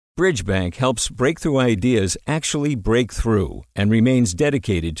Bridgebank helps breakthrough ideas actually break through and remains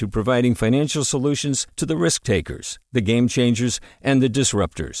dedicated to providing financial solutions to the risk takers, the game changers, and the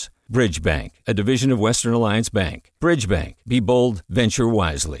disruptors. Bridgebank, a division of Western Alliance Bank. Bridgebank. Be bold, venture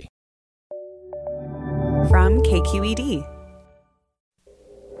wisely. From KQED.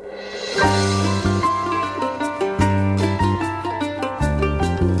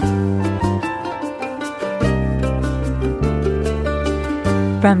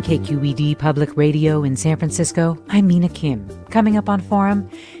 From KQED Public Radio in San Francisco, I'm Mina Kim. Coming up on Forum,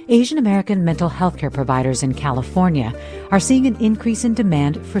 Asian American mental health care providers in California are seeing an increase in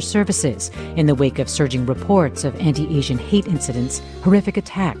demand for services in the wake of surging reports of anti-Asian hate incidents, horrific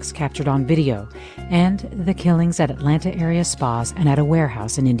attacks captured on video, and the killings at Atlanta area spas and at a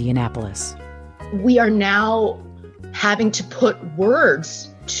warehouse in Indianapolis. We are now having to put words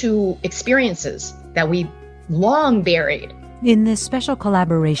to experiences that we long buried. In this special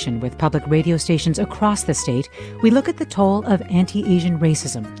collaboration with public radio stations across the state, we look at the toll of anti-Asian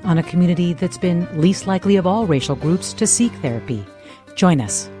racism on a community that's been least likely of all racial groups to seek therapy. Join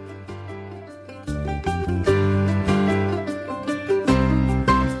us.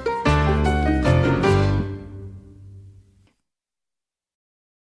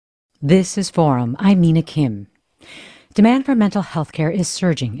 This is Forum. I'm Mina Kim. Demand for mental health care is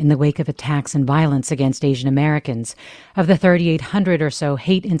surging in the wake of attacks and violence against Asian Americans. Of the 3,800 or so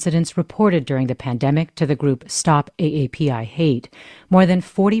hate incidents reported during the pandemic to the group Stop AAPI Hate, more than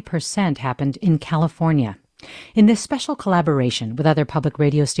 40% happened in California. In this special collaboration with other public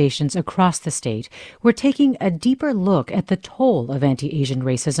radio stations across the state, we're taking a deeper look at the toll of anti-Asian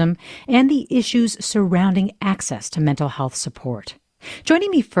racism and the issues surrounding access to mental health support. Joining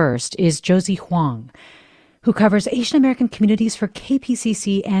me first is Josie Huang, who covers Asian American communities for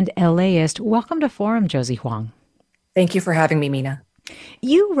KPCC and LAist. Welcome to Forum, Josie Huang. Thank you for having me, Mina.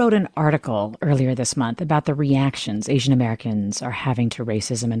 You wrote an article earlier this month about the reactions Asian Americans are having to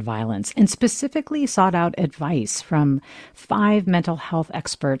racism and violence, and specifically sought out advice from 5 mental health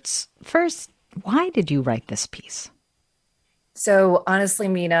experts. First, why did you write this piece? So honestly,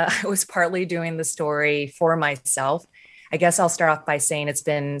 Mina, I was partly doing the story for myself. I guess I'll start off by saying it's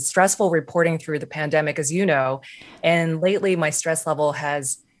been stressful reporting through the pandemic, as you know, and lately my stress level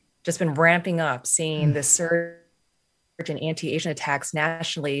has just been ramping up, seeing the surge in anti-Asian attacks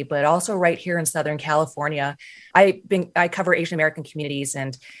nationally, but also right here in Southern California. I cover Asian American communities,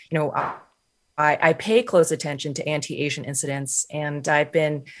 and I pay close attention to anti-Asian incidents, and I've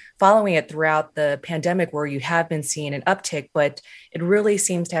been following it throughout the pandemic, where you have been seeing an uptick, but it really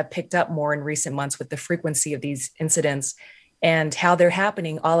seems to have picked up more in recent months with the frequency of these incidents and how they're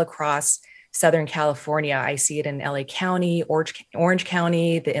happening all across Southern California. I see it in LA County, Orange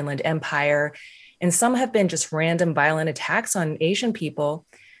County, the Inland Empire, and some have been just random violent attacks on Asian people.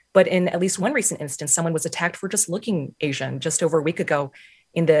 But in at least one recent instance, someone was attacked for just looking Asian just over a week ago.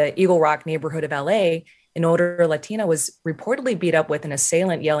 In the Eagle Rock neighborhood of LA, an older Latina was reportedly beat up with an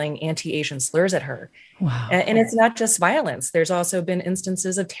assailant yelling anti-Asian slurs at her. Wow. And it's not just violence. There's also been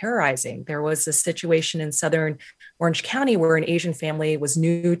instances of terrorizing. There was a situation in Southern Orange County where an Asian family was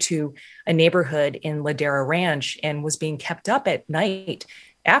new to a neighborhood in Ladera Ranch and was being kept up at night,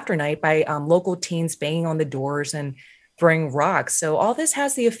 after night, by local teens banging on the doors and throwing rocks. So all this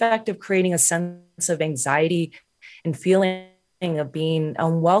has the effect of creating a sense of anxiety and feeling of being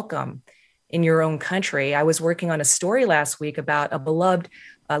unwelcome in your own country. I was working on a story last week about a beloved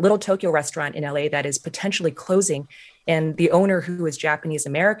Little Tokyo restaurant in LA that is potentially closing. And the owner, who is Japanese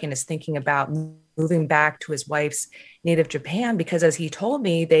American, is thinking about moving back to his wife's native Japan, because as he told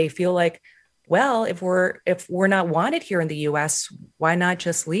me, they feel like, well, if we're not wanted here in the US, why not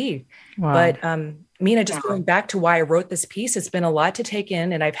just leave? Wow. But Mina, just going back to why I wrote this piece, it's been a lot to take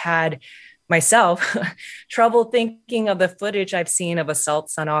in, and I've had myself trouble thinking of the footage I've seen of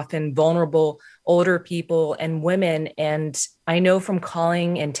assaults on often vulnerable older people and women. And I know from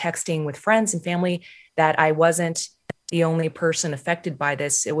calling and texting with friends and family that I wasn't the only person affected by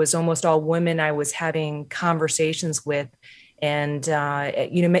this. It was almost all women I was having conversations with. And,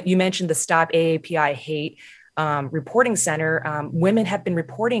 you mentioned the Stop AAPI Hate reporting center. Women have been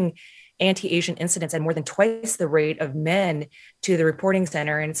reporting anti-Asian incidents at more than twice the rate of men to the reporting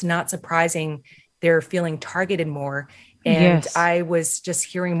center. And it's not surprising they're feeling targeted more. And Yes. I was just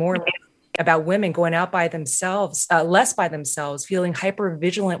hearing more about women going out by themselves, less by themselves, feeling hyper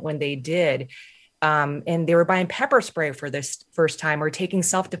vigilant when they did. And they were buying pepper spray for this first time, or taking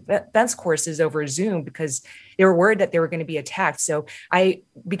self-defense courses over Zoom because they were worried that they were going to be attacked. So I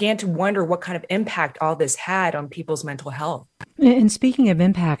began to wonder what kind of impact all this had on people's mental health. And speaking of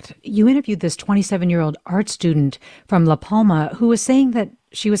impact, you interviewed this 27-year-old art student from La Palma who was saying that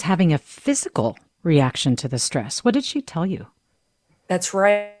she was having a physical reaction to the stress. What did she tell you? That's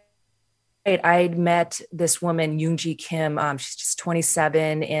right. I'd met this woman, Yoonji Kim. She's just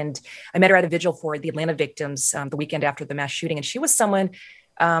 27, and I met her at a vigil for the Atlanta victims the weekend after the mass shooting. And she was someone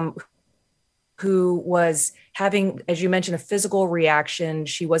who was having, as you mentioned, a physical reaction.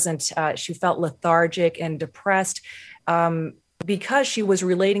 She wasn't. She felt lethargic and depressed because she was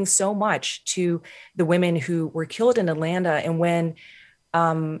relating so much to the women who were killed in Atlanta. And when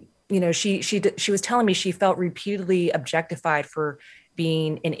she was telling me she felt repeatedly objectified for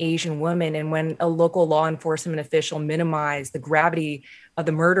being an Asian woman. And when a local law enforcement official minimized the gravity of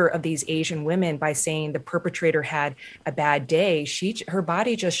the murder of these Asian women by saying the perpetrator had a bad day, her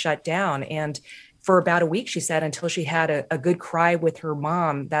body just shut down. And for about a week, she said, until she had a good cry with her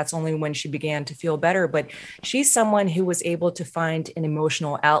mom, that's only when she began to feel better. But she's someone who was able to find an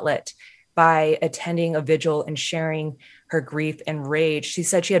emotional outlet by attending a vigil and sharing her grief and rage. She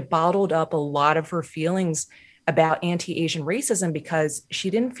said she had bottled up a lot of her feelings about anti-Asian racism because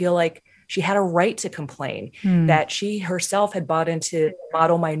she didn't feel like she had a right to complain, that she herself had bought into the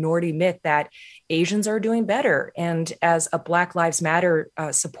model minority myth that Asians are doing better. And as a Black Lives Matter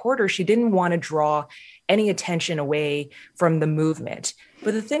supporter, she didn't want to draw any attention away from the movement.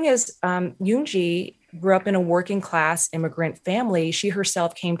 But the thing is, Yoonji grew up in a working class immigrant family. She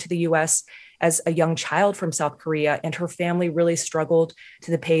herself came to the US as a young child from South Korea, and her family really struggled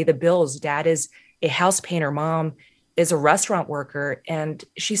to pay the bills. Dad is a house painter, mom is a restaurant worker. And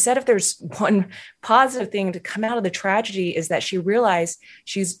she said if there's one positive thing to come out of the tragedy is that she realized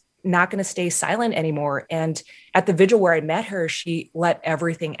she's not going to stay silent anymore. And at the vigil where I met her, she let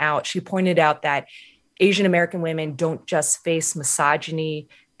everything out. She pointed out that Asian American women don't just face misogyny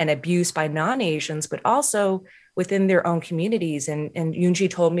and abuse by non-Asians, but also within their own communities. And Yoonji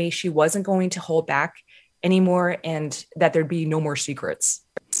told me she wasn't going to hold back anymore and that there'd be no more secrets.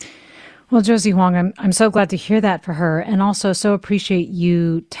 Well, Josie Huang, I'm so glad to hear that for her, and also so appreciate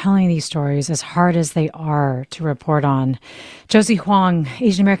you telling these stories as hard as they are to report on. Josie Huang,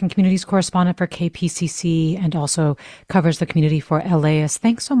 Asian American Communities correspondent for KPCC, and also covers the community for LAist.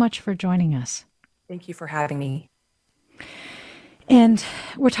 Thanks so much for joining us. Thank you for having me. And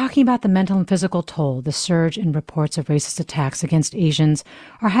we're talking about the mental and physical toll the surge in reports of racist attacks against Asians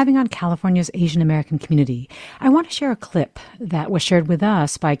are having on California's Asian American community. I want to share a clip that was shared with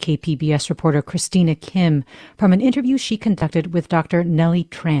us by KPBS reporter Christina Kim from an interview she conducted with Dr. Nellie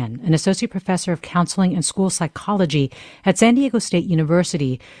Tran, an associate professor of counseling and school psychology at San Diego State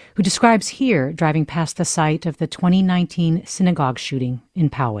University, who describes here driving past the site of the 2019 synagogue shooting in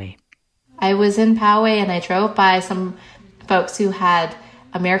Poway. I was in Poway and I drove by some folks who had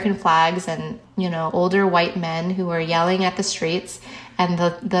American flags and, older white men who were yelling at the streets, and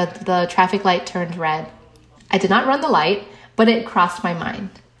the traffic light turned red. I did not run the light, but it crossed my mind.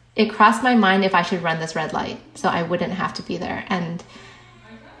 It crossed my mind if I should run this red light so I wouldn't have to be there. And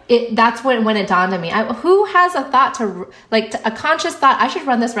that's when it dawned on me. Who has a thought a conscious thought, I should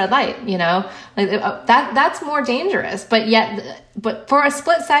run this red light, that's more dangerous. But for a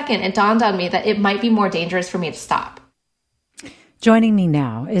split second, it dawned on me that it might be more dangerous for me to stop. Joining me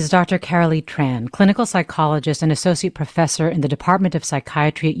now is Dr. Carolee Tran, clinical psychologist and associate professor in the Department of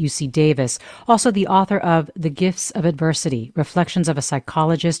Psychiatry at UC Davis, also the author of The Gifts of Adversity, Reflections of a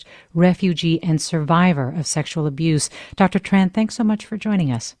Psychologist, Refugee, and Survivor of Sexual Abuse. Dr. Tran, thanks so much for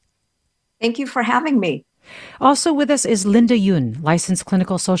joining us. Thank you for having me. Also with us is Linda Yoon, licensed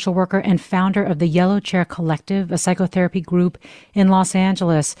clinical social worker and founder of the Yellow Chair Collective, a psychotherapy group in Los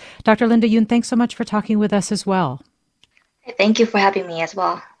Angeles. Dr. Linda Yoon, thanks so much for talking with us as well. Thank you for having me as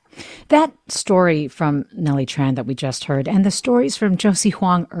well. That story from Nellie Tran that we just heard and the stories from Josie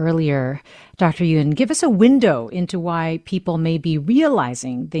Huang earlier, Dr. Yoon, give us a window into why people may be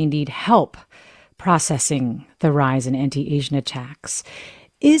realizing they need help processing the rise in anti-Asian attacks.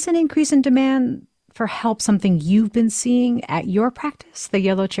 Is an increase in demand for help something you've been seeing at your practice, the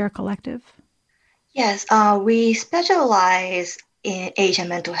Yellow Chair Collective? Yes, we specialize in Asian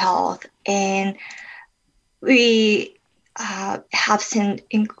mental health, and we have seen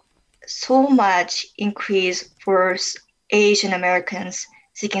so much increase for Asian Americans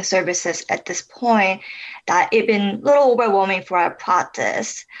seeking services at this point that it's been a little overwhelming for our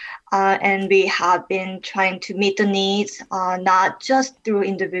practice. And we have been trying to meet the needs, not just through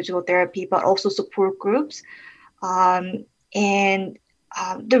individual therapy, but also support groups. The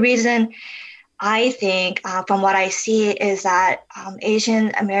reason I think from what I see is that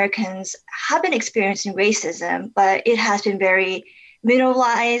Asian Americans have been experiencing racism, but it has been very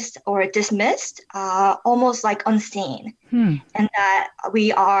minimalized or dismissed, almost like unseen. And that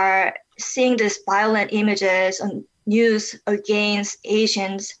we are seeing these violent images on news against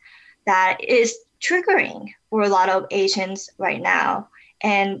Asians that is triggering for a lot of Asians right now.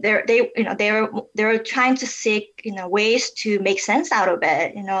 And they're trying to seek ways to make sense out of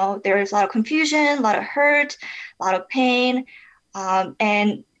it. There's a lot of confusion, a lot of hurt, a lot of pain,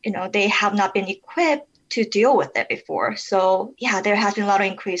 and they have not been equipped to deal with it before. So yeah, there has been a lot of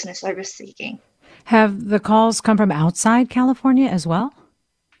increase in service seeking. Have the calls come from outside California as well?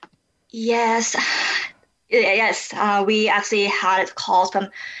 Yes. We actually had calls from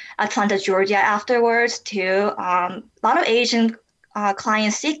Atlanta, Georgia afterwards too. A lot of Asian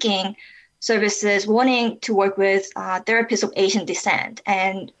clients seeking services, wanting to work with therapists of Asian descent,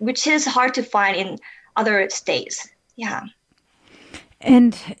 and which is hard to find in other states. Yeah.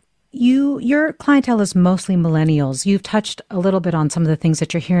 And your clientele is mostly millennials. You've touched a little bit on some of the things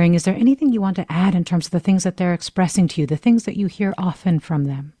that you're hearing. Is there anything you want to add in terms of the things that they're expressing to you, the things that you hear often from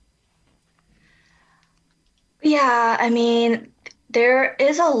them? Yeah, I mean, there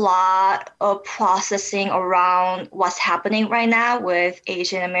is a lot of processing around what's happening right now with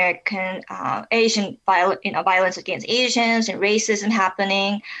Asian American, violence against Asians and racism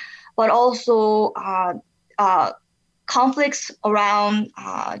happening, but also conflicts around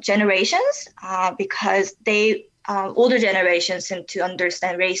generations because older generations seem to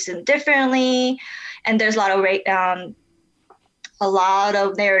understand racism differently, and there's a lot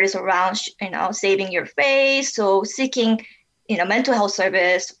of narratives around saving your face. So seeking mental health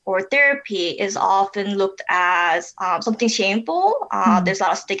service or therapy is often looked as something shameful. There's a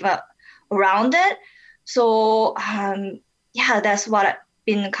lot of stigma around it. So that's what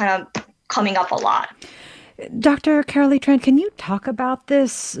been kind of coming up a lot. Dr. Carolee Tran, can you talk about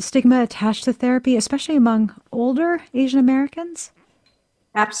this stigma attached to therapy, especially among older Asian Americans?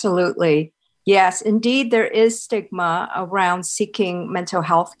 Absolutely. Yes, indeed, there is stigma around seeking mental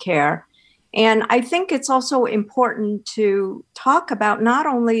health care. And I think it's also important to talk about not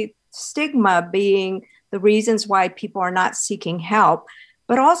only stigma being the reasons why people are not seeking help,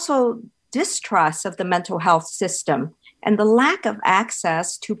 but also distrust of the mental health system and the lack of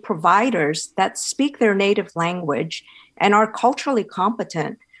access to providers that speak their native language and are culturally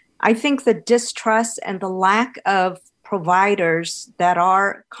competent. I think the distrust and the lack of providers that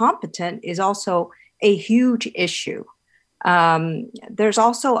are competent is also a huge issue. There's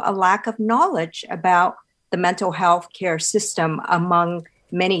also a lack of knowledge about the mental health care system among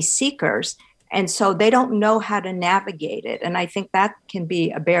many seekers. And so they don't know how to navigate it. And I think that can be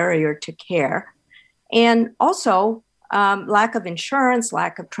a barrier to care. And also lack of insurance,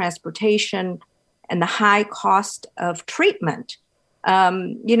 lack of transportation, and the high cost of treatment.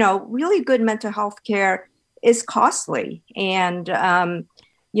 Really good mental health care is costly. And,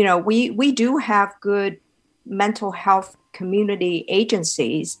 we do have good mental health community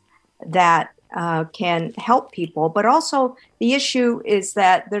agencies that can help people. But also the issue is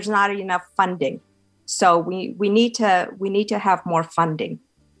that there's not enough funding. So we need to have more funding.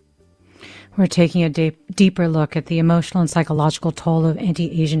 We're taking a deeper look at the emotional and psychological toll of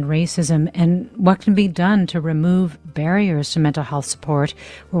anti-Asian racism and what can be done to remove barriers to mental health support.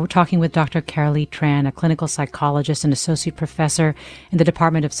 We're talking with Dr. Carolee Tran, a clinical psychologist and associate professor in the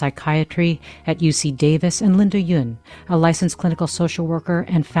Department of Psychiatry at UC Davis, and Linda Yun, a licensed clinical social worker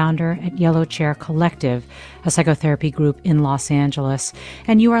and founder at Yellow Chair Collective, a psychotherapy group in Los Angeles.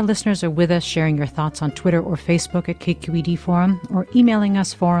 And you, our listeners, are with us sharing your thoughts on Twitter or Facebook at KQED Forum, or emailing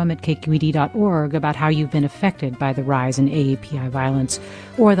us forum@kqed.org about how you've been affected by the rise in AAPI violence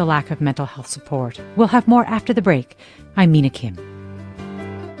or the lack of mental health support. We'll have more after the break. I'm Mina Kim.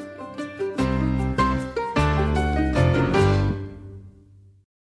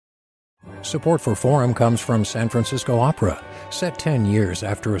 Support for Forum comes from San Francisco Opera. Set 10 years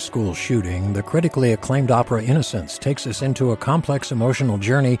after a school shooting, the critically acclaimed opera Innocence takes us into a complex emotional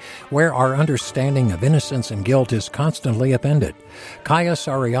journey where our understanding of innocence and guilt is constantly upended. Kaya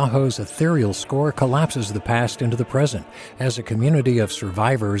Sariaho's ethereal score collapses the past into the present as a community of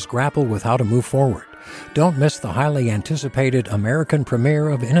survivors grapple with how to move forward. Don't miss the highly anticipated American premiere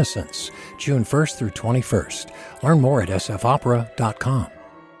of Innocence, June 1st through 21st. Learn more at sfopera.com.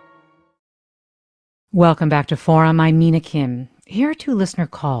 Welcome back to Forum. I'm Mina Kim. Here are two listener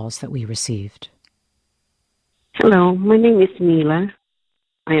calls that we received. Hello, my name is Mila.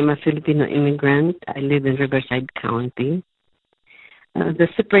 I am a Filipino immigrant. I live in Riverside County. The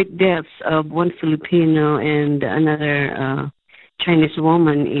separate deaths of one Filipino and another Chinese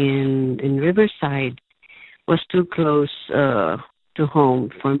woman in Riverside was too close to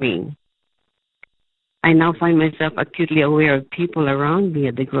home for me. I now find myself acutely aware of people around me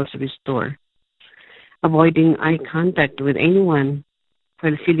at the grocery store, avoiding eye contact with anyone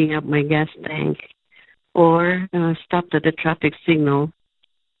while filling up my gas tank or stopped at the traffic signal,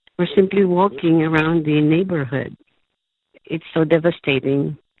 or simply walking around the neighborhood. It's so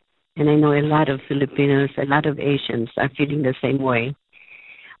devastating. And I know a lot of Filipinos, a lot of Asians are feeling the same way.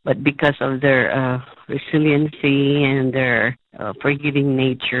 But because of their resiliency and their forgiving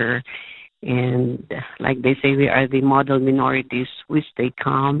nature, and like they say, we are the model minorities, we stay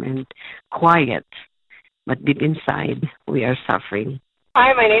calm and quiet. But deep inside, we are suffering.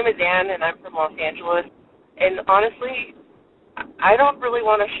 Hi, my name is Ann, and I'm from Los Angeles. And honestly, I don't really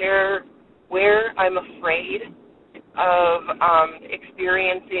want to share where I'm afraid of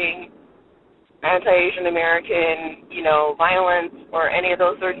experiencing anti-Asian American, violence or any of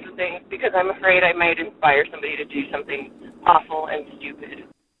those sorts of things, because I'm afraid I might inspire somebody to do something awful and stupid.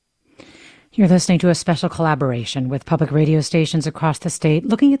 You're listening to a special collaboration with public radio stations across the state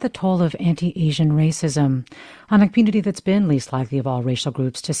looking at the toll of anti-Asian racism on a community that's been least likely of all racial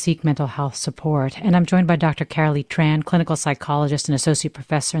groups to seek mental health support. And I'm joined by Dr. Carolee Tran, clinical psychologist and associate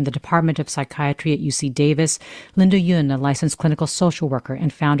professor in the Department of Psychiatry at UC Davis, Linda Yun, a licensed clinical social worker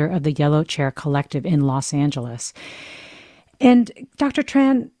and founder of the Yellow Chair Collective in Los Angeles. And Dr.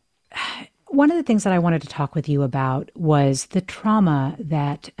 Tran, one of the things that I wanted to talk with you about was the trauma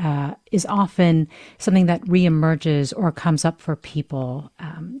that is often something that reemerges or comes up for people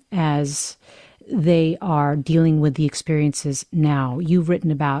as they are dealing with the experiences now. You've written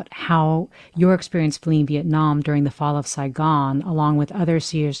about how your experience fleeing Vietnam during the fall of Saigon, along with other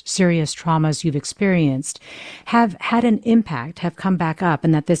serious traumas you've experienced, have had an impact, have come back up,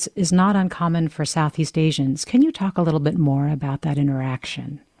 and that this is not uncommon for Southeast Asians. Can you talk a little bit more about that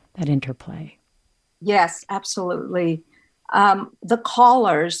interaction? That interplay? Yes, absolutely. The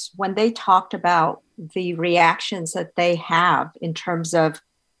callers, when they talked about the reactions that they have in terms of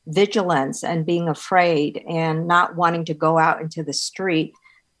vigilance and being afraid and not wanting to go out into the street,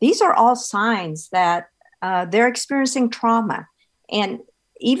 these are all signs that they're experiencing trauma. And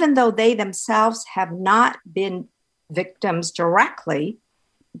even though they themselves have not been victims directly,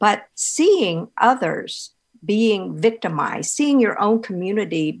 but seeing others being victimized, seeing your own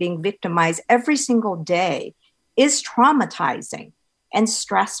community being victimized every single day is traumatizing and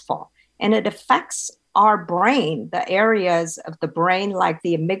stressful. And it affects our brain, the areas of the brain like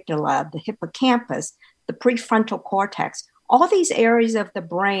the amygdala, the hippocampus, the prefrontal cortex. All these areas of the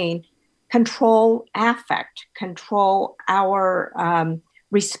brain control affect, control our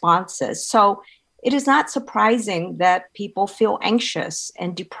responses. So it is not surprising that people feel anxious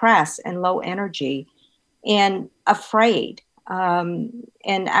and depressed and low energy and afraid, and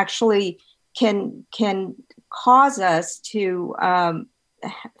actually can cause us to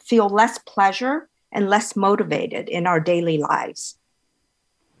feel less pleasure and less motivated in our daily lives.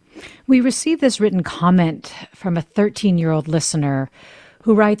 We received this written comment from a 13-year-old listener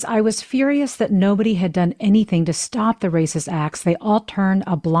who writes, "I was furious that nobody had done anything to stop the racist acts. They all turned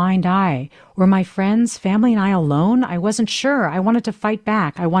a blind eye. Were my friends, family, and I alone? I wasn't sure. I wanted to fight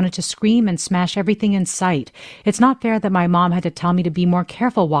back. I wanted to scream and smash everything in sight. It's not fair that my mom had to tell me to be more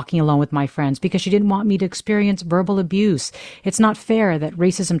careful walking alone with my friends because she didn't want me to experience verbal abuse. It's not fair that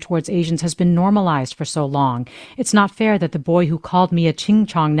racism towards Asians has been normalized for so long. It's not fair that the boy who called me a ching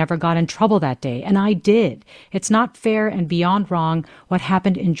chong never got in trouble that day, and I did. It's not fair and beyond wrong what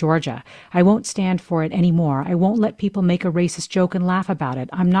happened in Georgia. I won't stand for it anymore. I won't let people make a racist joke and laugh about it.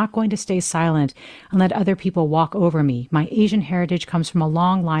 I'm not going to stay silent and let other people walk over me. My Asian heritage comes from a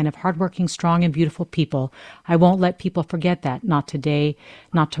long line of hardworking, strong, and beautiful people. I won't let people forget that. Not today,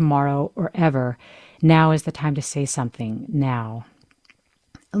 not tomorrow, or ever. Now is the time to say something. Now."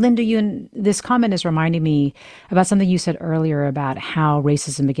 Linda Yun, this comment is reminding me about something you said earlier about how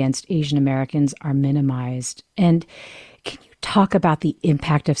racism against Asian Americans are minimized. And can you talk about the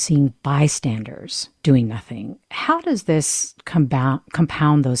impact of seeing bystanders doing nothing? How does this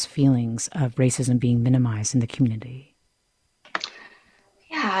compound those feelings of racism being minimized in the community?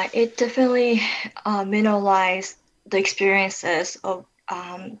 Yeah, it definitely minimalized the experiences of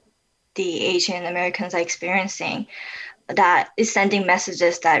the Asian Americans are experiencing. That is sending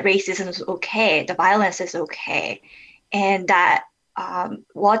messages that racism is okay, the violence is okay, and that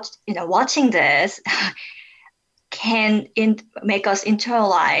watching this can make us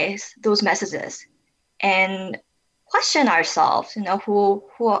internalize those messages and question ourselves.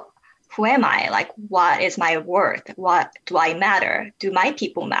 Who am I? Like, what is my worth? What do I matter? Do my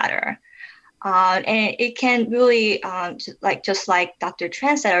people matter? And it can really, just like Dr.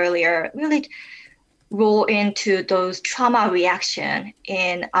 Tran said earlier, really roll into those trauma reaction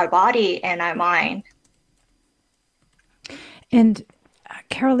in our body and our mind. And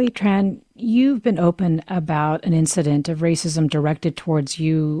Carolee Tran, you've been open about an incident of racism directed towards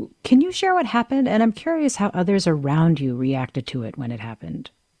you. Can you share what happened? And I'm curious how others around you reacted to it when it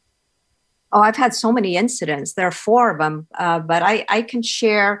happened. Oh, I've had so many incidents. There are 4 of them, but I can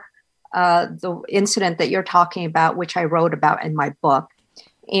share the incident that you're talking about, which I wrote about in my book.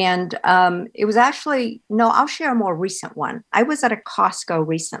 And it was actually, I'll share a more recent one. I was at a Costco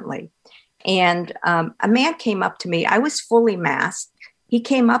recently, and a man came up to me. I was fully masked. He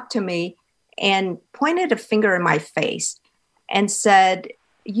came up to me and pointed a finger in my face and said,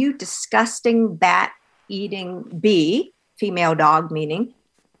 "You disgusting bat-eating bee," female dog meaning,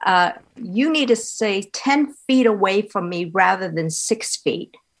 "you need to stay 10 feet away from me rather than 6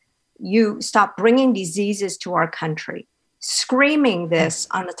 feet. You stop bringing diseases to our country." Screaming this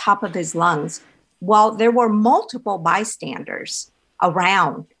on the top of his lungs while there were multiple bystanders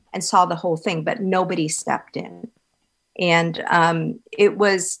around and saw the whole thing, but nobody stepped in. And it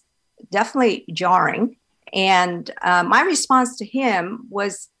was definitely jarring. And my response to him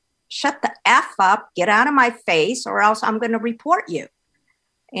was, "Shut the F up, get out of my face, or else I'm going to report you."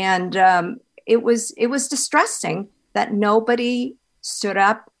 And it was distressing that nobody stood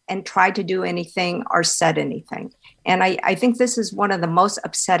up and tried to do anything or said anything. And I think this is one of the most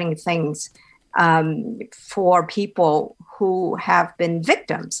upsetting things for people who have been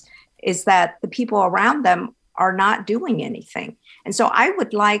victims, is that the people around them are not doing anything. And so I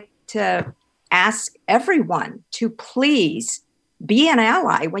would like to ask everyone to please be an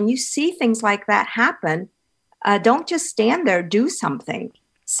ally. When you see things like that happen, don't just stand there, do something,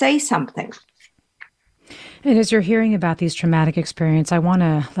 say something. And as you're hearing about these traumatic experiences, I want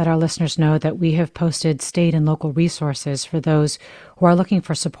to let our listeners know that we have posted state and local resources for those who are looking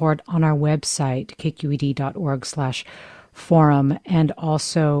for support on our website, kqed.org/forum, and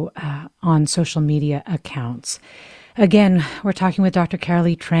also on social media accounts. Again, we're talking with Dr.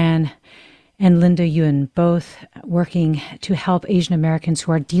 Carolee Tran and Linda Yuen, both working to help Asian Americans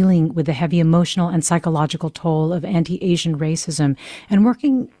who are dealing with the heavy emotional and psychological toll of anti-Asian racism and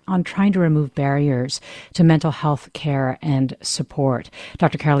working on trying to remove barriers to mental health care and support.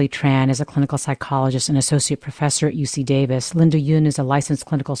 Dr. Carolee Tran is a clinical psychologist and associate professor at UC Davis. Linda Yuen is a licensed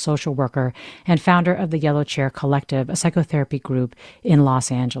clinical social worker and founder of the Yellow Chair Collective, a psychotherapy group in Los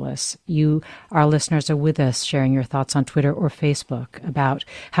Angeles. You, our listeners, are with us sharing your thoughts on Twitter or Facebook about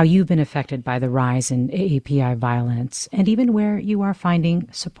how you've been affected by the rise in AAPI violence and even where you are finding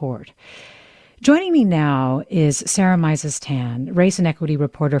support. Joining me now is Sarah Mizes-Tan, race and equity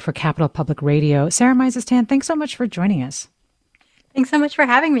reporter for Capital Public Radio. Sarah Mizes-Tan, thanks so much for joining us. Thanks so much for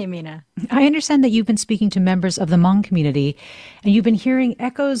having me, Mina. I understand that you've been speaking to members of the Hmong community, and you've been hearing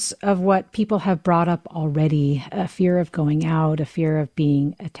echoes of what people have brought up already, a fear of going out, a fear of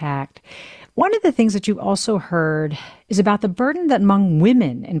being attacked. One of the things that you also heard is about the burden that Hmong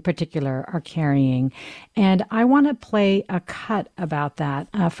women in particular are carrying, and I want to play a cut about that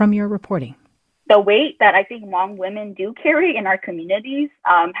from your reporting. The weight that I think Hmong women do carry in our communities,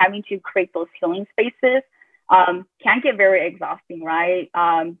 having to create those healing spaces, can get very exhausting, right?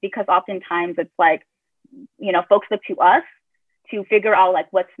 Because oftentimes it's like, folks look to us to figure out like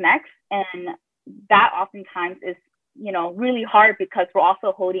what's next. And that oftentimes is, really hard because we're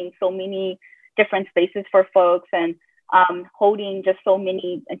also holding so many different spaces for folks and holding just so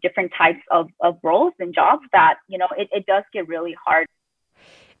many different types of roles and jobs that, it does get really hard.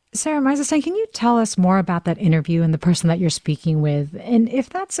 Sarah Mizes-Tan, can you tell us more about that interview and the person that you're speaking with, and if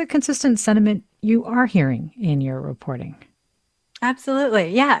that's a consistent sentiment you are hearing in your reporting? Absolutely.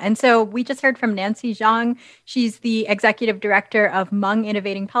 Yeah. And so we just heard from Nancy Zhang. She's the executive director of Hmong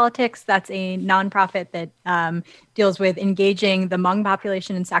Innovating Politics. That's a nonprofit that deals with engaging the Hmong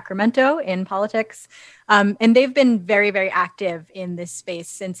population in Sacramento in politics. And they've been very, very active in this space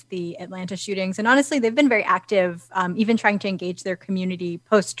since the Atlanta shootings. And honestly, they've been very active, even trying to engage their community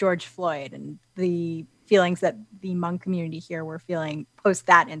post George Floyd and the feelings that the Hmong community here were feeling post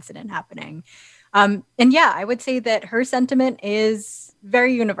that incident happening. And yeah, I would say that her sentiment is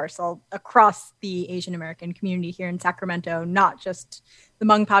very universal across the Asian American community here in Sacramento, not just the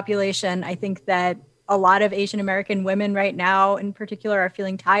Hmong population. I think that a lot of Asian American women right now in particular are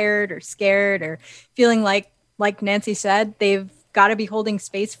feeling tired or scared or feeling like Nancy said, they've got to be holding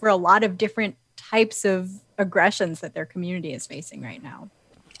space for a lot of different types of aggressions that their community is facing right now.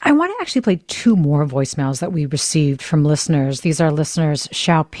 I want to actually play 2 more voicemails that we received from listeners. These are listeners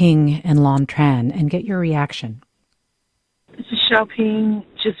Xiaoping and Lon Tran, and get your reaction. This is Xiaoping.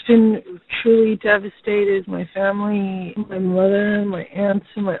 Just been truly devastated. My family, my mother, my aunts,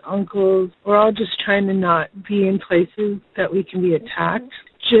 and my uncles, we're all just trying to not be in places that we can be attacked.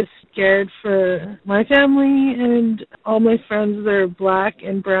 Just scared for my family and all my friends that are Black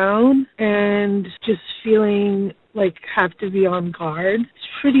and brown, and just feeling like have to be on guard. It's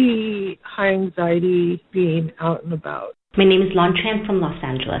pretty high anxiety being out and about. My name is Lon Tran from Los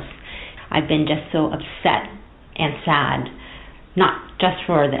Angeles. I've been just so upset and sad, not just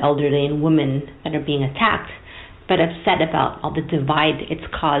for the elderly and women that are being attacked, but upset about all the divide it's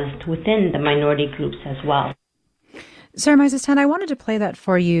caused within the minority groups as well. Sarah Meisestan, I wanted to play that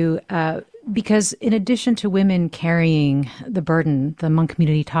for you because in addition to women carrying the burden, the Hmong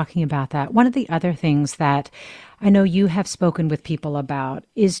community talking about that, one of the other things that I know you have spoken with people about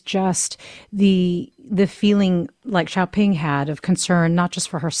is just the feeling like Xiaoping had of concern, not just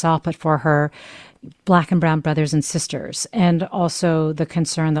for herself, but for her Black and brown brothers and sisters, and also the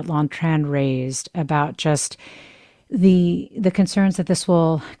concern that Lon Tran raised about just the concerns that this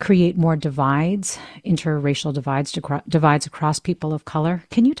will create more divides, interracial divides across people of color.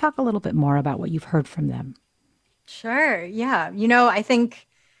 Can you talk a little bit more about what you've heard from them? Sure. Yeah. I think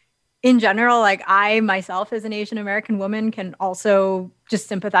in general, like I myself as an Asian American woman can also just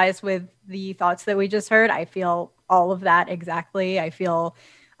sympathize with the thoughts that we just heard. I feel all of that exactly. I feel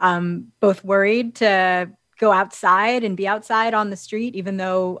both worried to go outside and be outside on the street, even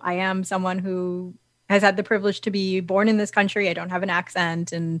though I am someone who has had the privilege to be born in this country. I don't have an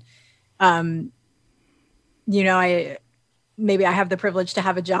accent. And, maybe I have the privilege to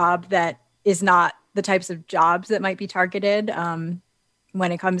have a job that is not the types of jobs that might be targeted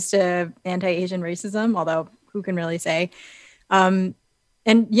when it comes to anti-Asian racism, although who can really say? I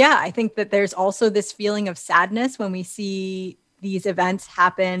think that there's also this feeling of sadness when we see these events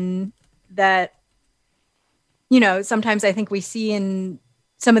happen that, sometimes I think we see in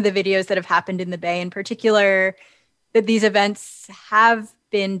some of the videos that have happened in the Bay in particular, that these events have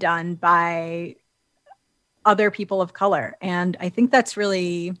been done by other people of color. And I think that's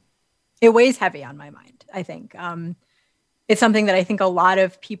really, it weighs heavy on my mind, I think. It's something that I think a lot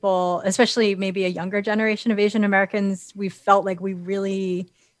of people, especially maybe a younger generation of Asian Americans, we felt like we really,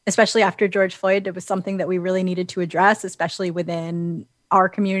 especially after George Floyd, it was something that we really needed to address, especially within our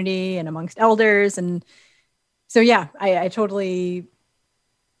community and amongst elders. And so, yeah, I think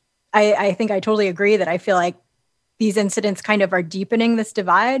I totally agree that I feel like these incidents kind of are deepening this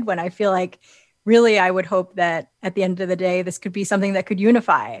divide, when I feel like really I would hope that at the end of the day, this could be something that could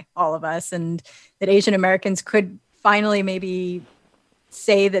unify all of us, and that Asian Americans could finally maybe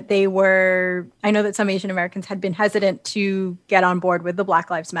say that they were, I know that some Asian Americans had been hesitant to get on board with the Black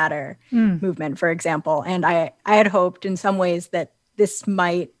Lives Matter movement, for example. And I had hoped in some ways that this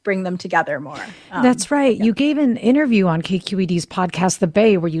might bring them together more. That's right. Yeah. You gave an interview on KQED's podcast, The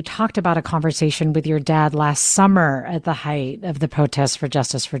Bay, where you talked about a conversation with your dad last summer at the height of the protests for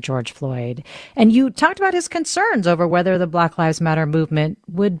justice for George Floyd. And you talked about his concerns over whether the Black Lives Matter movement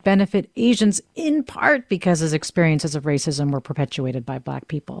would benefit Asians, in part because his experiences of racism were perpetuated by Black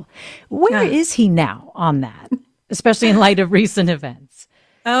people. Where is he now on that, especially in light of recent events?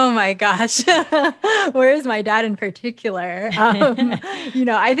 Oh my gosh. Where is my dad in particular?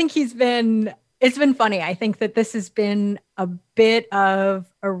 I think it's been funny. I think that this has been a bit of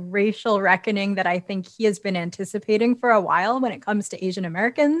a racial reckoning that I think he has been anticipating for a while when it comes to Asian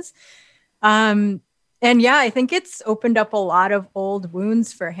Americans. I think it's opened up a lot of old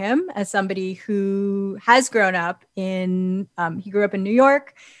wounds for him as somebody who has grown up he grew up in New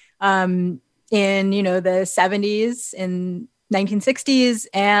York in, the 70s and 1960s,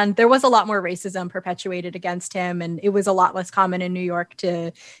 and there was a lot more racism perpetuated against him, and it was a lot less common in New York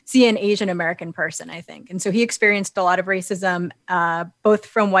to see an Asian American person, I think. And so he experienced a lot of racism, both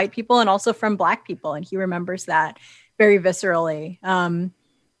from white people and also from Black people, and he remembers that very viscerally.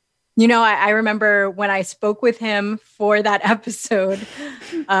 I remember when I spoke with him for that episode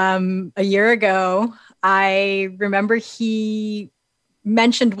a year ago, I remember he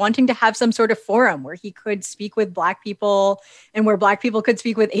mentioned wanting to have some sort of forum where he could speak with Black people and where Black people could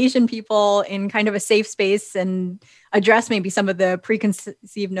speak with Asian people in kind of a safe space and address maybe some of the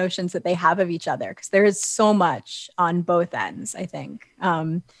preconceived notions that they have of each other. Because there is so much on both ends, I think.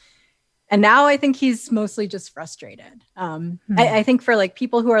 And now I think he's mostly just frustrated. I think for like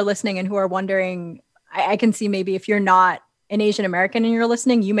people who are listening and who are wondering, I can see maybe if you're not an Asian American and you're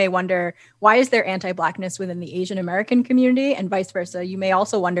listening, you may wonder, why is there anti-Blackness within the Asian American community? And vice versa. You may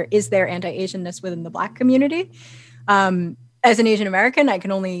also wonder, is there anti-Asianness within the Black community? As an Asian American, I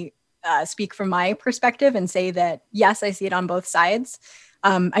can only speak from my perspective and say that, yes, I see it on both sides.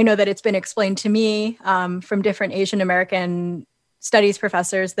 I know that it's been explained to me from different Asian American studies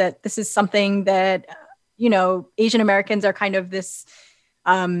professors that this is something that, Asian Americans are kind of this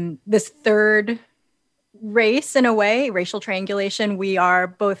third race in a way, racial triangulation. We are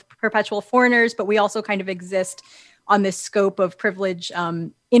both perpetual foreigners, but we also kind of exist on this scope of privilege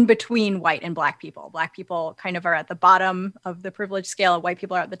in between white and Black people. Black people kind of are at the bottom of the privilege scale, white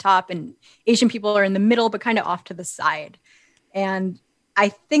people are at the top, and Asian people are in the middle, but kind of off to the side. And I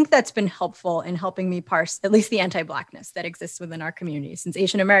think that's been helpful in helping me parse at least the anti-Blackness that exists within our community. Since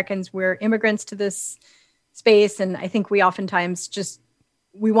Asian Americans, we're immigrants to this space, and I think we oftentimes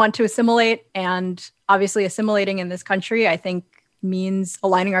we want to assimilate, and obviously assimilating in this country, I think, means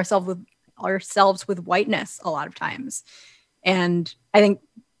aligning ourselves with whiteness a lot of times. And I think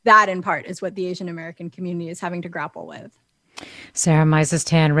that in part is what the Asian American community is having to grapple with. Sarah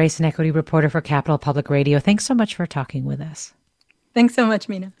Misas-Tan, race and equity reporter for Capital Public Radio. Thanks so much for talking with us. Thanks so much,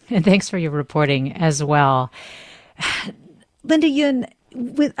 Mina. And thanks for your reporting as well. Linda Yun,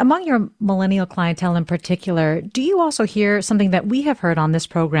 among your millennial clientele in particular, do you also hear something that we have heard on this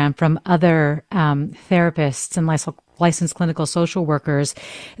program from other therapists and licensed clinical social workers,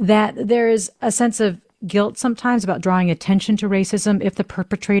 that there is a sense of guilt sometimes about drawing attention to racism if the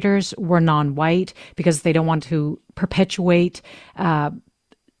perpetrators were non-white, because they don't want to perpetuate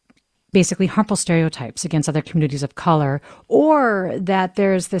basically harmful stereotypes against other communities of color, or that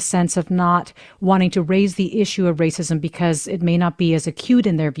there's this sense of not wanting to raise the issue of racism because it may not be as acute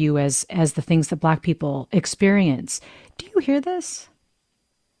in their view as the things that Black people experience. Do you hear this?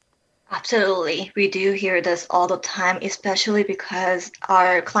 Absolutely. We do hear this all the time, especially because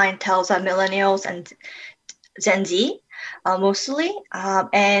our clientele are millennials and Gen Z mostly.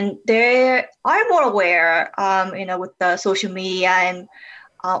 And they are more aware, with the social media and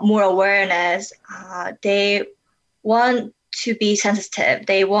more awareness. They want to be sensitive.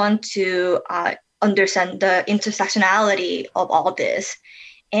 They want to understand the intersectionality of all this.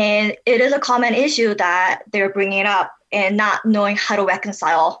 And it is a common issue that they're bringing up and not knowing how to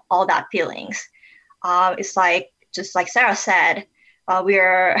reconcile all that feelings. It's just like Sarah said,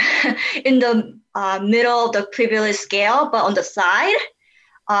 we're in the middle of the privilege scale, but on the side.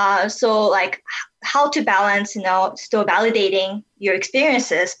 So like how to balance, still validating your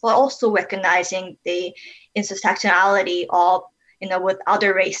experiences, but also recognizing the intersectionality of, with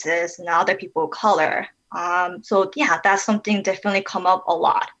other races and other people of color. So yeah, that's something definitely come up a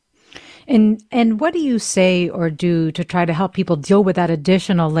lot. And what do you say or do to try to help people deal with that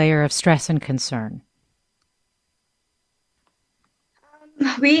additional layer of stress and concern?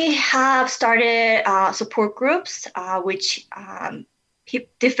 We have started support groups, which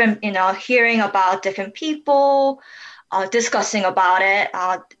different, hearing about different people, discussing about it.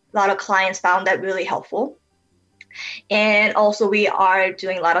 A lot of clients found that really helpful. And also we are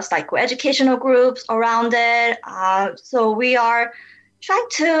doing a lot of psychoeducational groups around it. So we are trying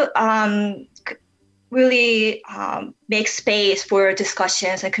to really make space for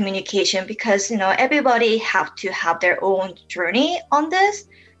discussions and communication, because, everybody have to have their own journey on this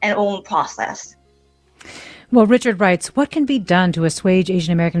and own process. Well, Richard writes, what can be done to assuage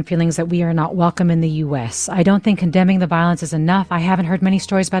Asian American feelings that we are not welcome in the U.S.? I don't think condemning the violence is enough. I haven't heard many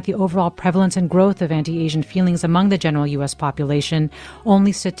stories about the overall prevalence and growth of anti-Asian feelings among the general U.S. population,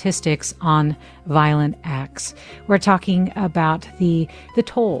 only statistics on violent acts. We're talking about the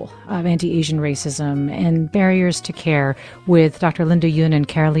toll of anti-Asian racism and barriers to care with Dr. Linda Yun and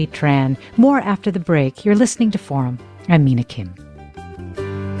Carolee Tran. More after the break. You're listening to Forum. I'm Mina Kim.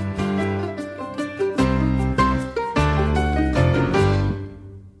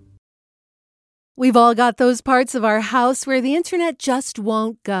 We've all got those parts of our house where the internet just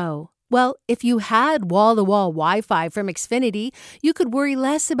won't go. Well, if you had wall-to-wall Wi-Fi from Xfinity, you could worry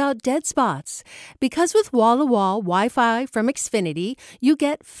less about dead spots. Because with wall-to-wall Wi-Fi from Xfinity, you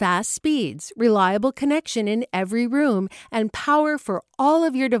get fast speeds, reliable connection in every room, and power for all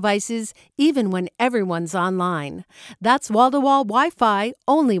of your devices, even when everyone's online. That's wall-to-wall Wi-Fi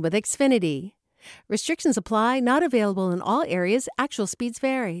only with Xfinity. Restrictions apply, not available in all areas. Actual speeds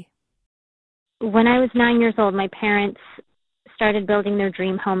vary. When I was 9 years old, my parents started building their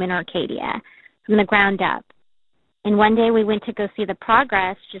dream home in Arcadia from the ground up. And one day we went to go see the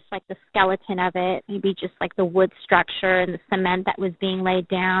progress, just like the skeleton of it, maybe just like the wood structure and the cement that was being laid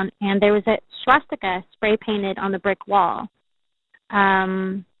down. And there was a swastika spray painted on the brick wall.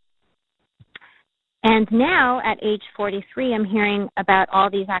 And now at age 43, I'm hearing about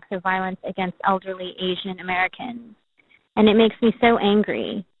all these acts of violence against elderly Asian Americans. And it makes me so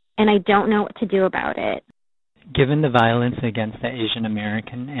angry. And I don't know what to do about it. Given the violence against the Asian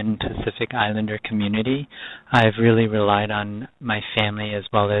American and Pacific Islander community, I've really relied on my family as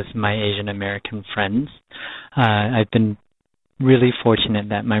well as my Asian American friends. I've been really fortunate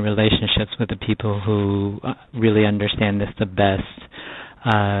that my relationships with the people who really understand this the best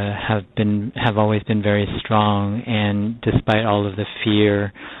have always been very strong, and despite all of the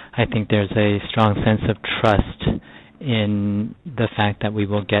fear, I think there's a strong sense of trust in the fact that we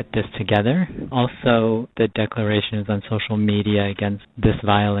will get this together. Also, the declarations on social media against this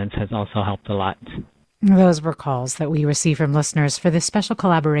violence has also helped a lot. Those were calls that we received from listeners for this special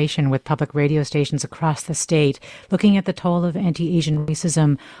collaboration with public radio stations across the state, looking at the toll of anti-Asian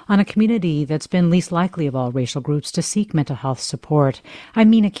racism on a community that's been least likely of all racial groups to seek mental health support. I'm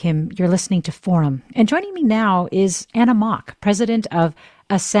Mina Kim. You're listening to Forum. And joining me now is Anna Mock, president of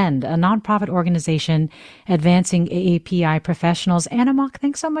Ascend, a nonprofit organization advancing AAPI professionals. Anna Mock,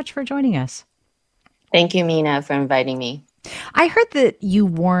 thanks so much for joining us. Thank you, Mina, for inviting me. I heard that you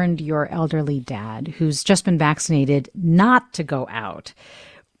warned your elderly dad, who's just been vaccinated, not to go out.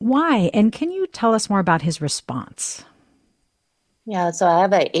 Why? And can you tell us more about his response? Yeah, so I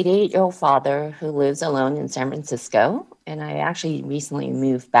have an 88-year-old father who lives alone in San Francisco, and I actually recently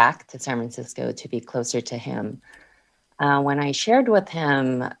moved back to San Francisco to be closer to him. When I shared with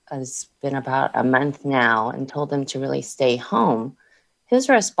him, it's been about a month now, and told him to really stay home, his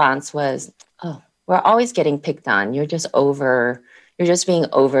response was, "Oh, we're always getting picked on. You're just being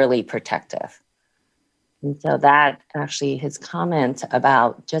overly protective." And so that actually, his comment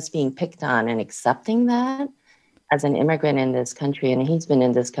about just being picked on and accepting that as an immigrant in this country, and he's been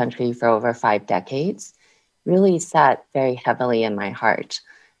in this country for over 5 decades, really sat very heavily in my heart,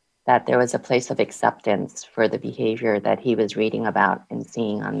 that there was a place of acceptance for the behavior that he was reading about and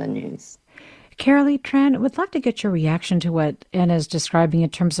seeing on the news. Carolee Tran, would love to get your reaction to what Anna is describing in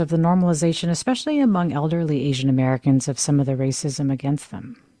terms of the normalization, especially among elderly Asian Americans, of some of the racism against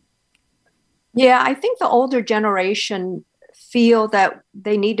them. Yeah, I think the older generation feel that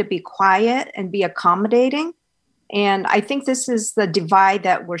they need to be quiet and be accommodating. And I think this is the divide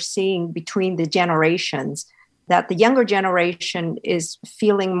that we're seeing between the generations, that the younger generation is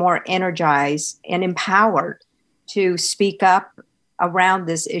feeling more energized and empowered to speak up around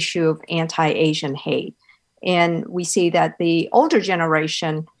this issue of anti-Asian hate. And we see that the older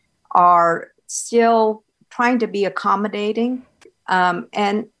generation are still trying to be accommodating.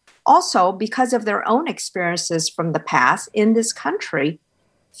 And also, because of their own experiences from the past in this country,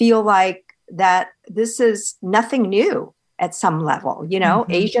 feel like that this is nothing new at some level. You know,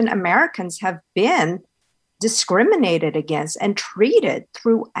 Asian Americans have been discriminated against and treated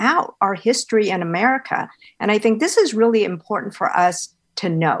throughout our history in America. And I think this is really important for us to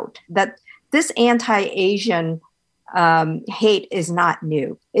note, that this anti-Asian hate is not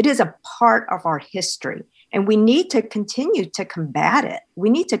new. It is a part of our history, and we need to continue to combat it.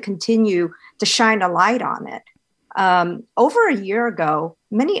 We need to continue to shine a light on it. Over a year ago,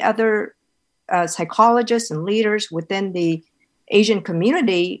 many other psychologists and leaders within the Asian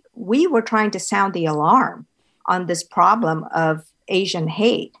community, we were trying to sound the alarm on this problem of Asian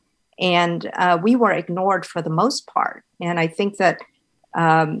hate. And we were ignored for the most part. And I think that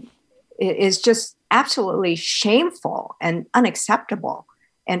it is just absolutely shameful and unacceptable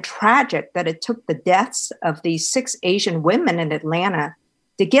and tragic that it took the deaths of these 6 Asian women in Atlanta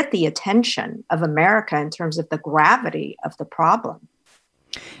to get the attention of America in terms of the gravity of the problem.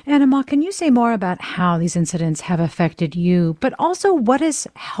 Anna Mock, can you say more about how these incidents have affected you, but also what has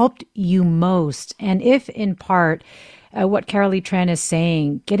helped you most? And if, in part, what Carolee Tran is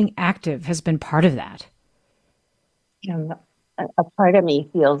saying, getting active has been part of that? You know, a part of me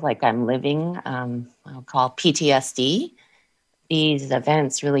feels like I'm living, I'll call PTSD. These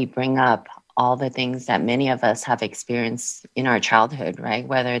events really bring up all the things that many of us have experienced in our childhood, right?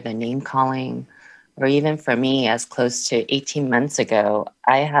 Whether the name calling, or even for me, as close to 18 months ago,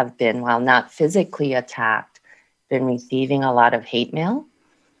 I have been, while not physically attacked, been receiving a lot of hate mail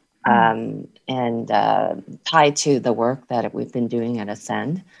and tied to the work that we've been doing at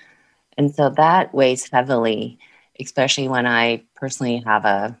Ascend. And so that weighs heavily, especially when I personally have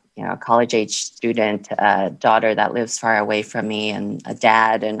a college-age student, a daughter that lives far away from me, and a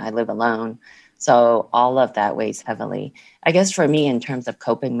dad, and I live alone. So all of that weighs heavily. I guess for me, in terms of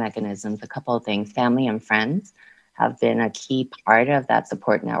coping mechanisms, a couple of things. Family and friends have been a key part of that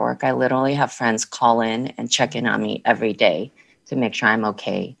support network. I literally have friends call in and check in on me every day to make sure I'm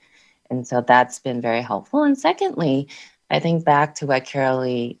okay. And so that's been very helpful. And secondly, I think back to what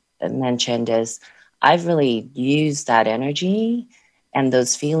Carolee mentioned is I've really used that energy and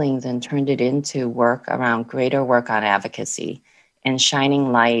those feelings and turned it into work around greater work on advocacy and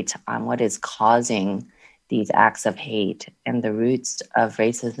shining light on what is causing these acts of hate and the roots of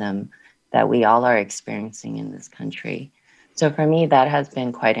racism that we all are experiencing in this country. So for me, that has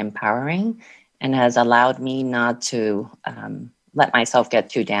been quite empowering and has allowed me not to let myself get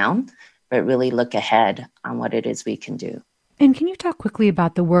too down, but really look ahead on what it is we can do. And can you talk quickly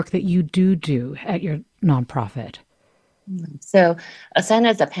about the work that you do at your nonprofit? So Ascend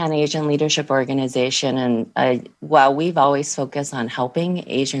is a Pan-Asian leadership organization, and while we've always focused on helping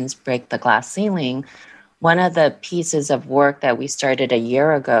Asians break the glass ceiling, one of the pieces of work that we started a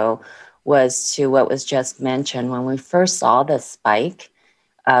year ago was to what was just mentioned. When we first saw the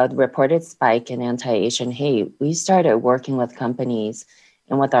reported spike in anti-Asian hate, we started working with companies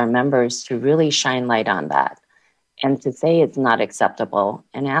and with our members to really shine light on that and to say it's not acceptable,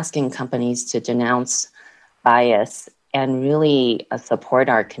 and asking companies to denounce bias and really support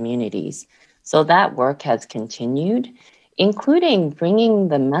our communities. So that work has continued, including bringing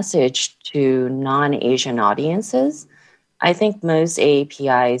the message to non-Asian audiences. I think most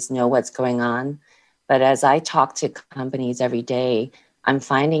AAPIs know what's going on, but as I talk to companies every day, I'm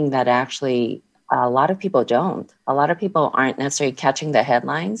finding that actually a lot of people don't. A lot of people aren't necessarily catching the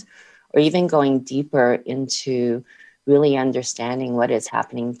headlines or even going deeper into really understanding what is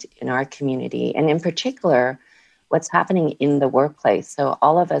happening in our community, and in particular, what's happening in the workplace. So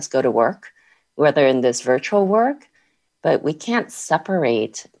all of us go to work, whether in this virtual work, but we can't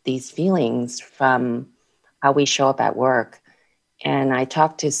separate these feelings from how we show up at work. And I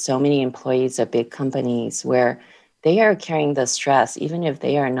talk to so many employees of big companies where they are carrying the stress, even if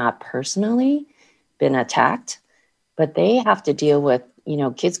they are not personally been attacked, but they have to deal with,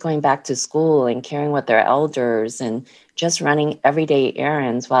 kids going back to school and caring with their elders and just running everyday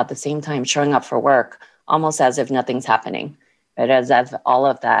errands while at the same time showing up for work, almost as if nothing's happening, but as if all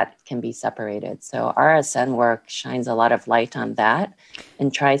of that can be separated. So our Ascend work shines a lot of light on that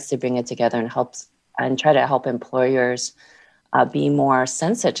and tries to bring it together and try to help employers be more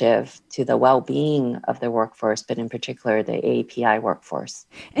sensitive to the well-being of the workforce, but in particular the AAPI workforce.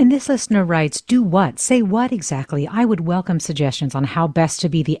 And this listener writes, do what? Say what exactly? I would welcome suggestions on how best to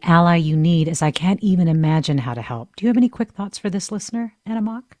be the ally you need, as I can't even imagine how to help. Do you have any quick thoughts for this listener, Anna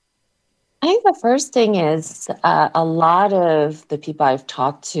Mock? I think the first thing is a lot of the people I've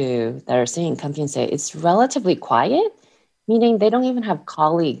talked to that are seeing companies say it's relatively quiet, meaning they don't even have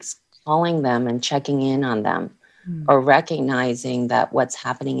colleagues calling them and checking in on them or recognizing that what's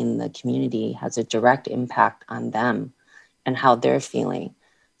happening in the community has a direct impact on them and how they're feeling.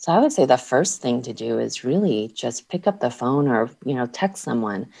 So I would say the first thing to do is really just pick up the phone or, text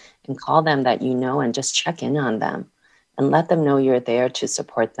someone and call them that and just check in on them and let them know you're there to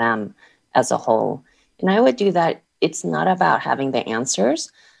support them as a whole. And I would do that. It's not about having the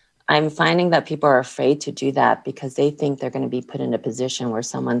answers. I'm finding that people are afraid to do that because they think they're going to be put in a position where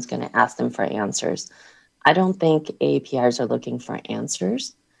someone's going to ask them for answers. I don't think AAPIs are looking for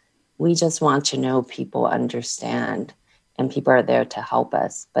answers. We just want to know people understand and people are there to help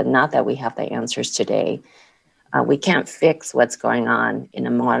us, but not that we have the answers today. We can't fix what's going on in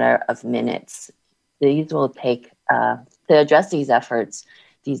a matter of minutes. These will take, to address these efforts,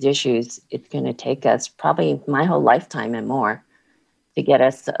 these issues, it's going to take us probably my whole lifetime and more to get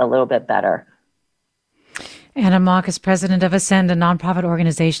us a little bit better. Anna Mock is president of Ascend, a nonprofit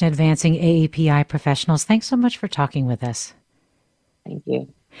organization advancing AAPI professionals. Thanks so much for talking with us. Thank you.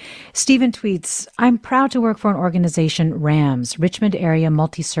 Stephen tweets, I'm proud to work for an organization, RAMS, Richmond Area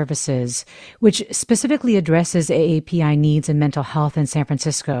Multi-Services, which specifically addresses AAPI needs in mental health in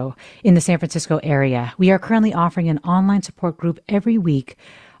the San Francisco area. We are currently offering an online support group every week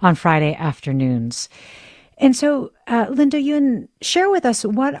on Friday afternoons. And so, Linda Yuen, share with us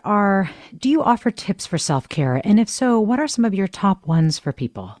do you offer tips for self-care? And if so, what are some of your top ones for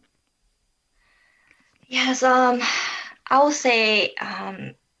people? Yes, I will say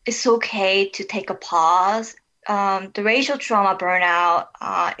it's okay to take a pause. The racial trauma burnout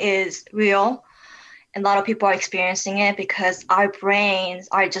is real. And a lot of people are experiencing it because our brains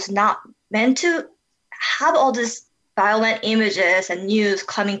are just not meant to have all these violent images and news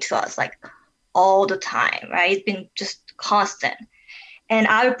coming to us all the time, right? It's been just constant. And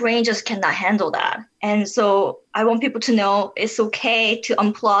our brain just cannot handle that. And so I want people to know it's okay to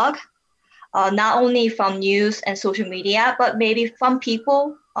unplug, not only from news and social media, but maybe from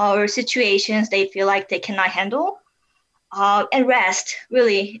people or situations they feel like they cannot handle. And rest,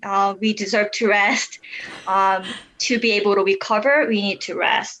 really, we deserve to rest. To be able to recover, we need to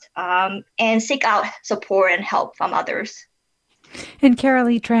rest and seek out support and help from others. And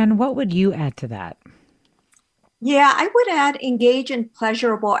Carolee Tran, what would you add to that? Yeah, I would add engage in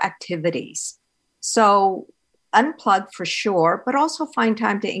pleasurable activities. So unplug for sure, but also find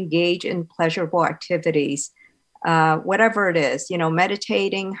time to engage in pleasurable activities, whatever it is,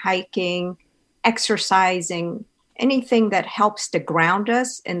 meditating, hiking, exercising, anything that helps to ground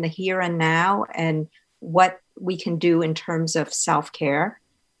us in the here and now and what we can do in terms of self-care.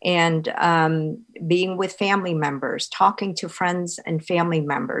 and being with family members, talking to friends and family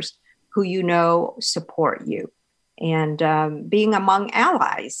members who you know support you, and being among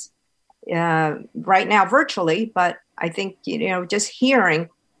allies right now virtually. But I think, just hearing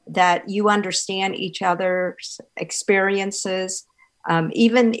that you understand each other's experiences,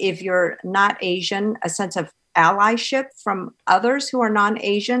 even if you're not Asian, a sense of allyship from others who are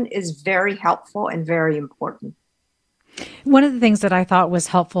non-Asian is very helpful and very important. One of the things that I thought was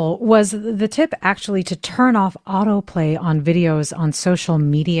helpful was the tip actually to turn off autoplay on videos on social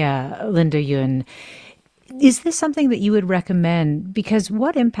media, Linda Yun. Is this something that you would recommend? Because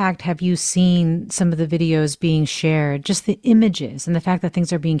what impact have you seen some of the videos being shared, just the images and the fact that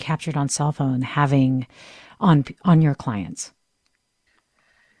things are being captured on cell phone having on your clients?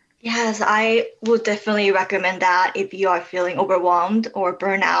 Yes, I would definitely recommend that if you are feeling overwhelmed or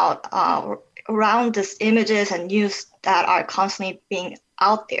burnout around these images and news that are constantly being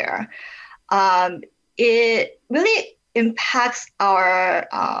out there. It really impacts our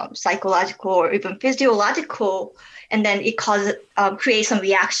psychological or even physiological, and then it creates some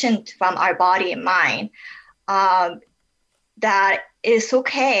reaction from our body and mind. That it's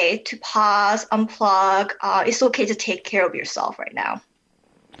okay to pause, unplug. It's okay to take care of yourself right now.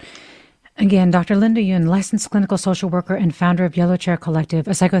 Again, Dr. Linda Yun, licensed clinical social worker and founder of Yellow Chair Collective,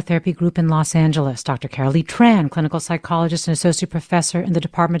 a psychotherapy group in Los Angeles. Dr. Carolee Tran, clinical psychologist and associate professor in the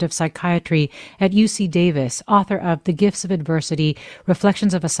Department of Psychiatry at UC Davis, author of The Gifts of Adversity,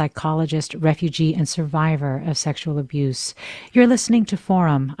 Reflections of a Psychologist, Refugee, and Survivor of Sexual Abuse. You're listening to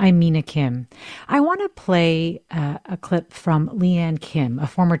Forum. I'm Mina Kim. I want to play a clip from Leanne Kim, a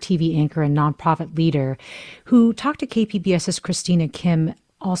former TV anchor and nonprofit leader, who talked to KPBS's Christina Kim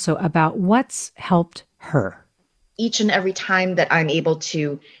also about what's helped her. Each and every time that I'm able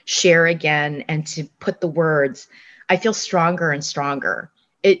to share again and to put the words, I feel stronger and stronger.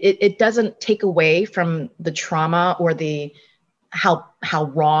 It doesn't take away from the trauma or the how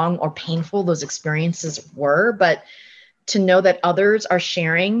wrong or painful those experiences were, but to know that others are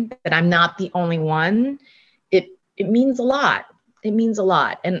sharing, that I'm not the only one, it means a lot. It means a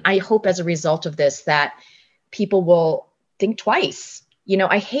lot. And I hope as a result of this that people will think twice.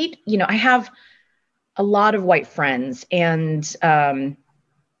 I have a lot of white friends, and I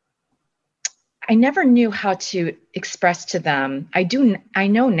never knew how to express to them. I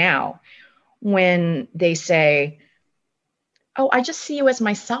know now when they say, "Oh, I just see you as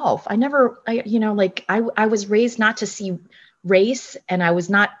myself." I was raised not to see race, and I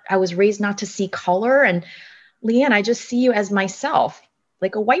was raised not to see color. And Leanne, I just see you as myself,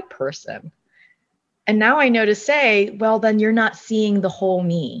 like a white person. And now I know to say, well, then you're not seeing the whole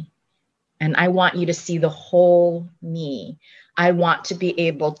me. And I want you to see the whole me. I want to be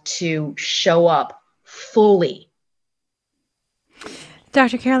able to show up fully.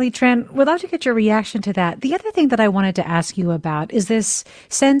 Dr. Carolee Tran, we'd love to get your reaction to that. The other thing that I wanted to ask you about is this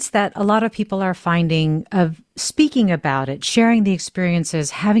sense that a lot of people are finding of speaking about it, sharing the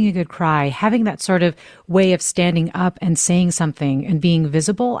experiences, having a good cry, having that sort of way of standing up and saying something and being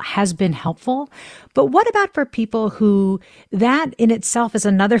visible has been helpful. But what about for people who that in itself is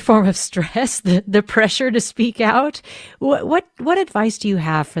another form of stress, the pressure to speak out? What advice do you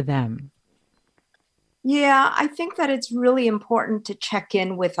have for them? Yeah, I think that it's really important to check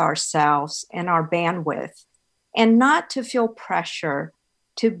in with ourselves and our bandwidth and not to feel pressure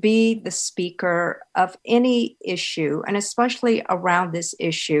to be the speaker of any issue, and especially around this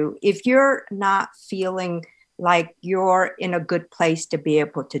issue, if you're not feeling like you're in a good place to be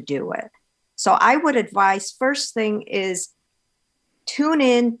able to do it. So I would advise first thing is tune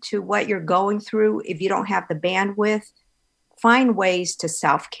in to what you're going through. If you don't have the bandwidth, find ways to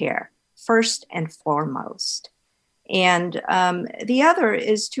self-care. First and foremost. And the other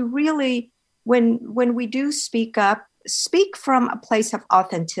is to really, when we do speak up, speak from a place of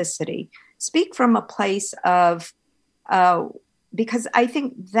authenticity, speak from a place of, because I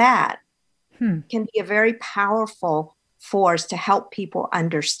think that can be a very powerful force to help people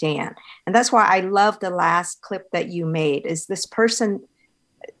understand. And that's why I love the last clip that you made, is this person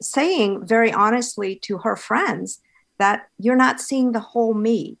saying very honestly to her friends that you're not seeing the whole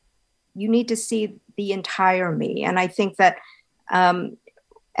me. You need to see the entire me. And I think that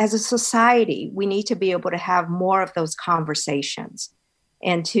as a society, we need to be able to have more of those conversations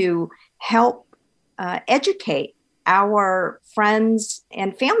and to help educate our friends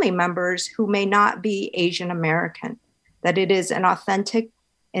and family members who may not be Asian American, that it is an authentic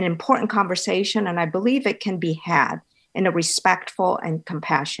and important conversation. And I believe it can be had in a respectful and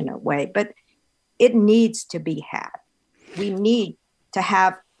compassionate way, but it needs to be had. We need to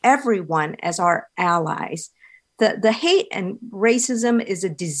have everyone as our allies. the hate and racism is a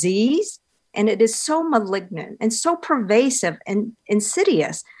disease, and it is so malignant and so pervasive and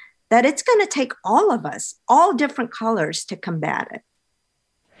insidious that it's going to take all of us, all different colors, to combat it.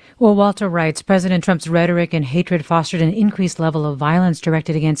 Well, Walter writes, President Trump's rhetoric and hatred fostered an increased level of violence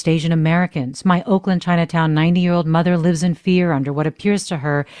directed against Asian Americans. My Oakland, Chinatown 90-year-old mother lives in fear under what appears to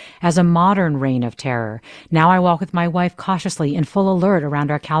her as a modern reign of terror. Now I walk with my wife cautiously in full alert around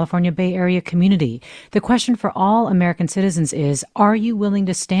our California Bay Area community. The question for all American citizens is, are you willing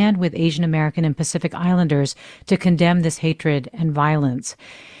to stand with Asian American and Pacific Islanders to condemn this hatred and violence?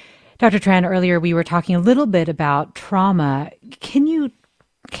 Dr. Tran, earlier we were talking a little bit about trauma. Can you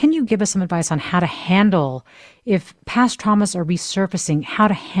give us some advice on how to handle, if past traumas are resurfacing, how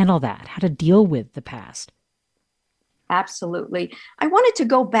to handle that, how to deal with the past? Absolutely. I wanted to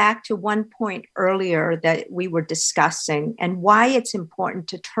go back to one point earlier that we were discussing and why it's important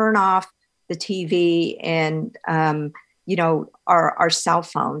to turn off the TV and, our cell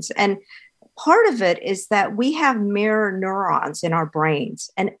phones. And part of it is that we have mirror neurons in our brains.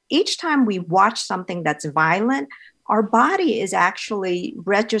 And each time we watch something that's violent, our body is actually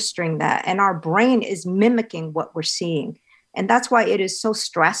registering that, and our brain is mimicking what we're seeing. And that's why it is so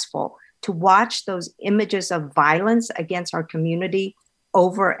stressful to watch those images of violence against our community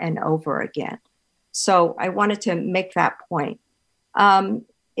over and over again. So I wanted to make that point.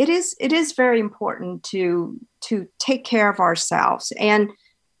 It is very important to take care of ourselves and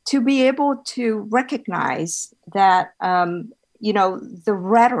to be able to recognize that, the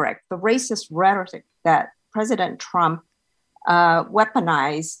rhetoric, the racist rhetoric that President Trump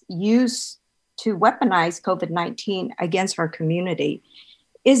used to weaponize COVID-19 against our community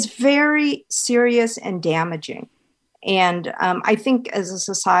is very serious and damaging. And I think as a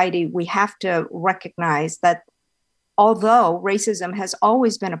society, we have to recognize that although racism has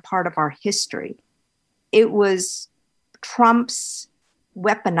always been a part of our history, it was Trump's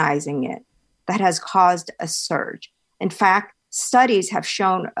weaponizing it that has caused a surge. In fact, studies have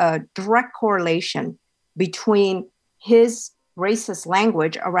shown a direct correlation between his racist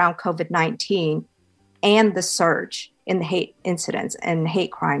language around COVID-19 and the surge in the hate incidents and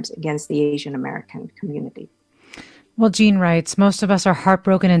hate crimes against the Asian American community. Well, Jean writes, most of us are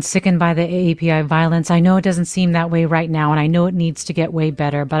heartbroken and sickened by the AAPI violence. I know it doesn't seem that way right now, and I know it needs to get way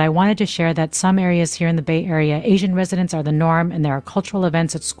better, but I wanted to share that some areas here in the Bay Area, Asian residents are the norm, and there are cultural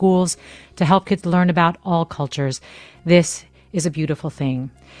events at schools to help kids learn about all cultures. This is a beautiful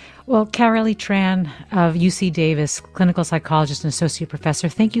thing. Well, Kareli Tran of UC Davis, clinical psychologist and associate professor,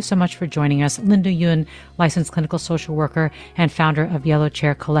 thank you so much for joining us. Linda Yun, licensed clinical social worker and founder of Yellow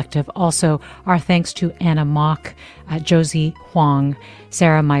Chair Collective. Also, our thanks to Anna Mock, Josie Huang,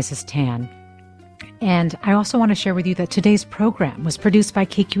 Sarah Mises Tan. And I also want to share with you that today's program was produced by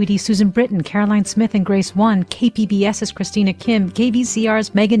KQED's Susan Britton, Caroline Smith, and Grace One, KPBS's Christina Kim,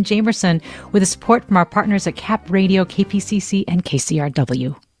 KVCR's Megan Jamerson, with the support from our partners at CAP Radio, KPCC, and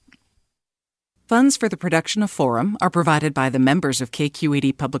KCRW. Funds for the production of Forum are provided by the members of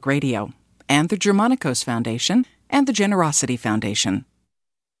KQED Public Radio and the Germanicos Foundation and the Generosity Foundation.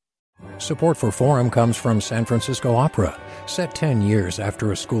 Support for Forum comes from San Francisco Opera. Set 10 years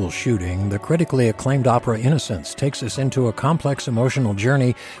after a school shooting, the critically acclaimed opera Innocence takes us into a complex emotional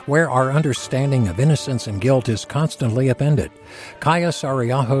journey where our understanding of innocence and guilt is constantly upended. Kaya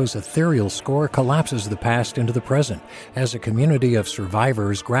Sariaho's ethereal score collapses the past into the present as a community of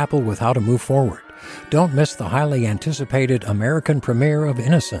survivors grapple with how to move forward. Don't miss the highly anticipated American premiere of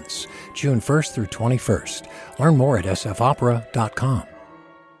Innocence, June 1st through 21st. Learn more at sfopera.com.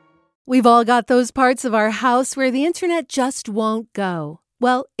 We've all got those parts of our house where the internet just won't go.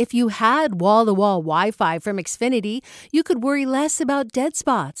 Well, if you had wall-to-wall Wi-Fi from Xfinity, you could worry less about dead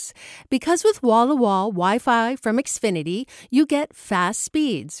spots. Because with wall-to-wall Wi-Fi from Xfinity, you get fast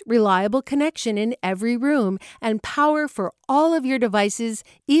speeds, reliable connection in every room, and power for all of your devices,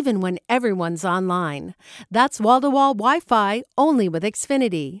 even when everyone's online. That's wall-to-wall Wi-Fi only with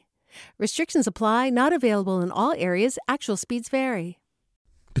Xfinity. Restrictions apply, not available in all areas. Actual speeds vary.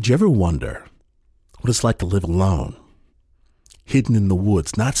 Did you ever wonder what it's like to live alone, hidden in the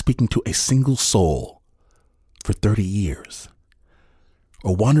woods, not speaking to a single soul for 30 years?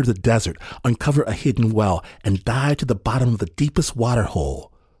 Or wander the desert, uncover a hidden well, and dive to the bottom of the deepest water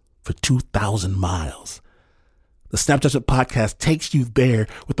hole for 2,000 miles? The Snap Judgment Podcast takes you there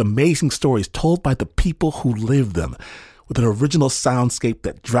with amazing stories told by the people who live them, with an original soundscape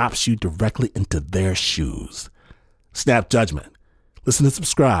that drops you directly into their shoes. Snap Judgment. Listen and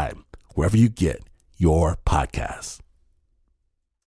subscribe wherever you get your podcasts.